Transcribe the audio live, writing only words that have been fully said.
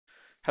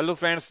Hello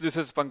friends, this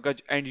is Pankaj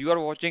and you are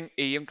watching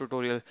AEM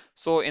tutorial.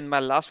 So in my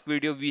last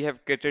video we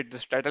have created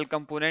this title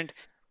component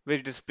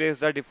which displays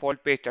the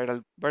default page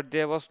title, but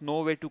there was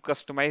no way to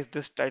customize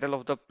this title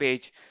of the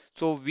page.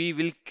 So we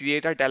will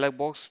create a dialog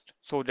box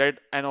so that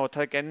an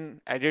author can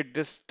edit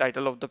this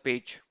title of the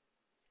page.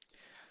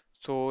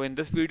 So in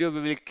this video we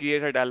will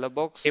create a dialog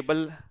box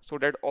able so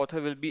that author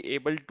will be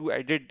able to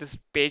edit this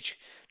page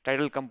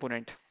title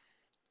component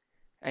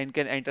and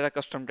can enter a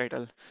custom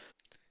title.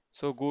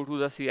 So go to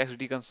the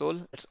CXD console.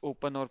 Let's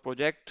open our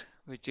project,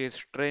 which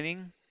is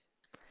training.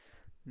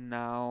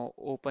 Now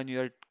open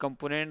your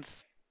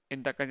components.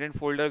 In the content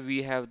folder,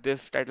 we have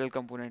this title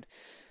component.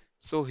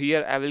 So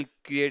here I will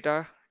create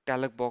a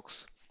dialog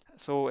box.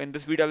 So in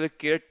this video, I will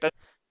create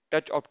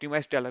touch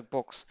optimized dialog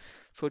box.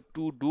 So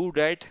to do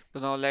that,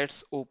 so now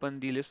let's open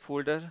the list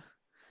folder.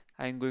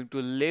 I'm going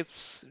to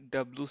libs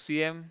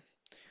WCM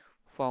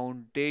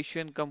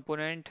foundation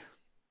component.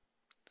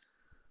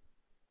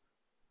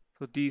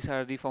 So these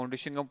are the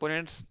foundation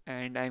components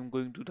and I'm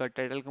going to the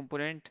title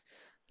component.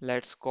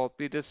 Let's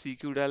copy the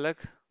CQ dialog.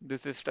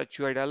 This is touch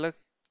UI dialog.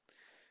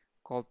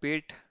 Copy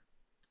it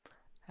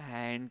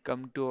and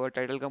come to our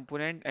title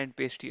component and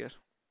paste here.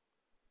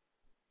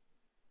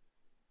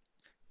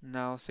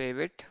 Now save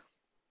it.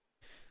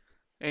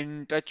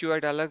 In touch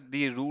UI dialog,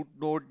 the root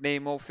node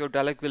name of your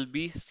dialog will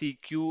be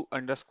CQ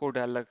underscore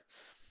dialog.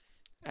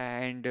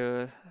 And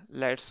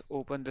let's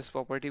open this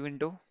property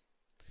window.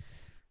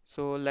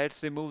 So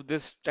let's remove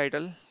this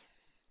title.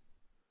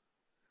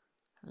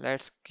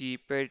 Let's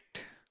keep it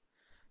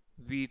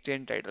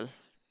V10 title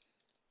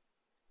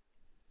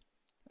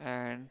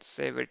and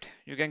save it.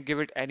 You can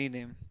give it any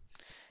name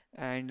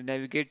and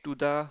navigate to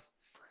the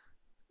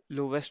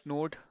lowest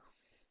node.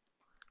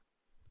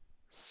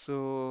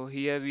 So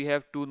here we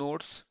have two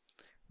nodes,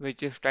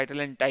 which is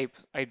title and type.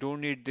 I don't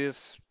need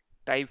this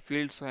type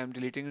field, so I'm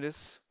deleting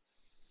this.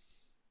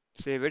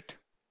 Save it.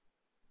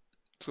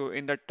 So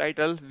in the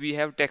title, we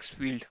have text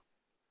field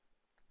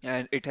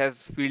and it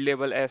has field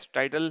label as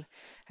title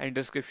and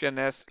description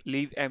as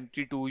leave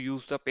empty to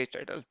use the page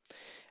title.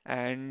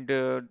 And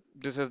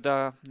this is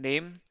the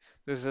name.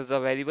 This is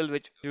the variable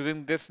which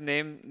using this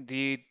name,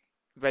 the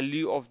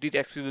value of the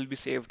text field will be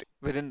saved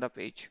within the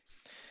page.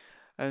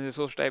 And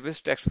resource type is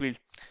text field.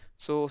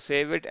 So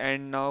save it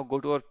and now go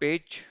to our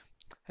page,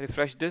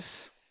 refresh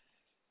this.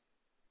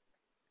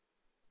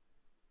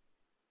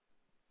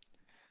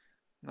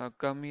 Now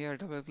come here,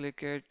 double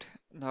click it.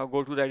 Now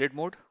go to the edit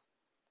mode.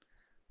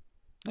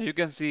 Now you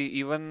can see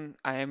even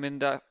I am in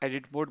the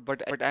edit mode,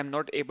 but I'm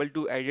not able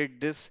to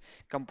edit this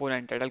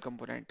component, title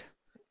component.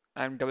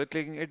 I'm double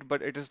clicking it,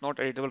 but it is not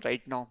editable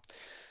right now.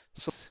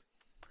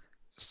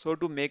 So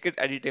to make it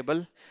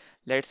editable,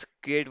 let's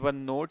create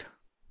one node.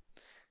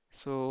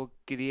 So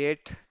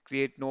create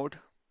node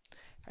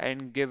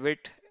and give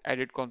it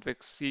edit config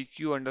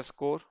CQ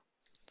underscore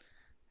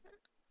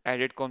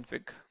edit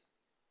config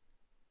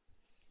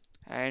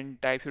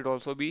and type should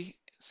also be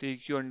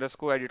CQ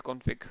underscore edit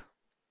config.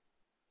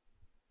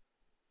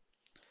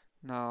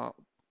 Now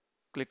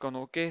click on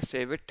OK,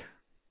 save it.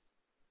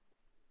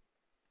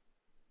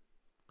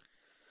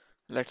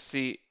 Let's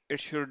see, it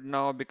should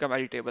now become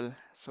editable.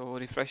 So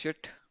refresh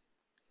it.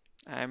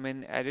 I'm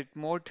in edit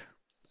mode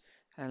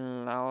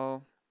and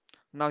now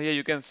here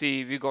you can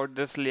see we got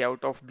this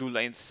layout of blue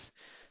lines.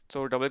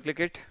 So double click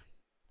it.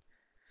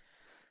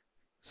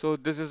 So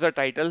this is the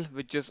title,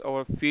 which is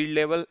our field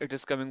label. It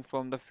is coming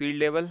from the field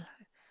label.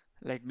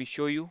 Let me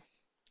show you.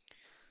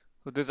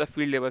 So this is a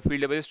field label.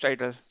 Field label is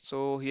title.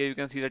 So here you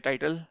can see the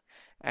title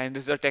and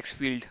this is a text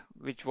field,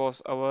 which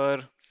was our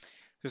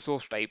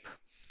resource type.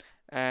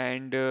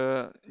 And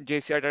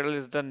JCR title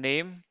is the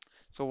name.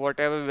 So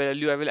whatever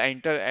value I will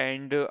enter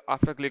and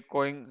after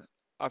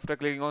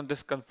clicking on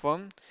this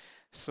confirm,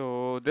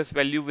 so this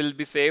value will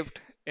be saved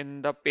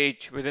in the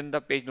page within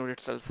the page node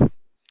itself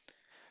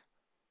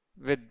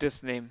with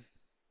this name.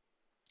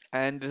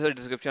 And this is a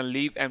description,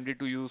 leave empty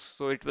to use.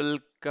 So it will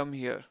come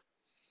here.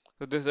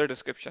 So this is the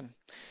description.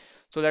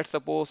 So let's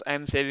suppose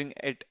I'm saving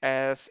it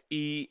as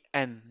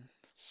EN.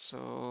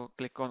 So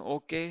click on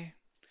OK.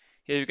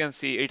 Here you can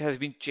see it has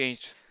been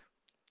changed.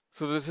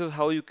 So this is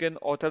how you can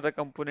author the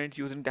component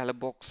using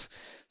Dialogbox.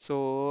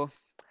 So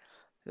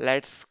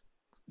let's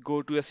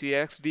go to a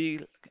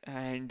CXD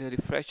and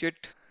refresh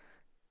it.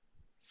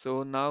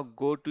 So now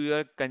go to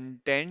your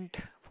content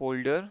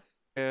folder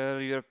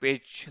where your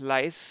page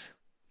lies.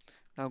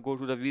 Now go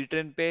to the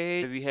vtrain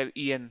page. We have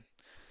EN.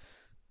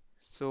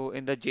 So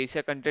in the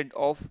JSON content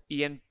of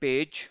EN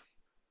page,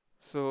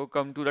 so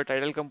come to the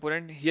title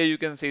component. Here you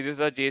can see this is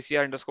a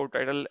JCR underscore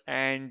title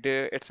and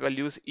its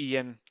value is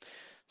EN.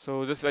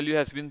 So this value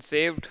has been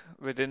saved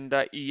within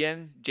the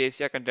EN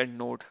JCR content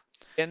node.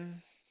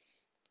 EN,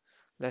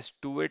 let's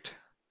do it.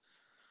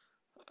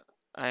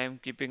 I am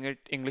keeping it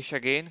English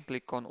again.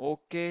 Click on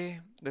OK.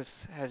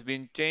 This has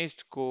been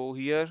changed. Go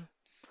here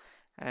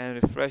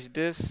and refresh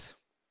this.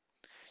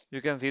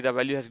 You can see the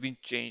value has been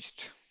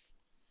changed.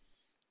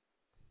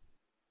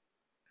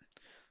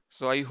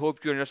 So I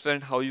hope you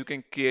understand how you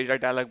can create a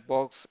dialog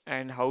box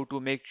and how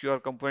to make your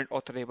component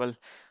authorable.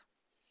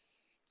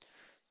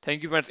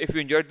 Thank you friends. If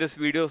you enjoyed this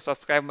video,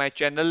 subscribe my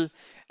channel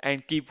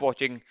and keep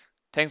watching.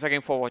 Thanks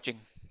again for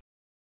watching.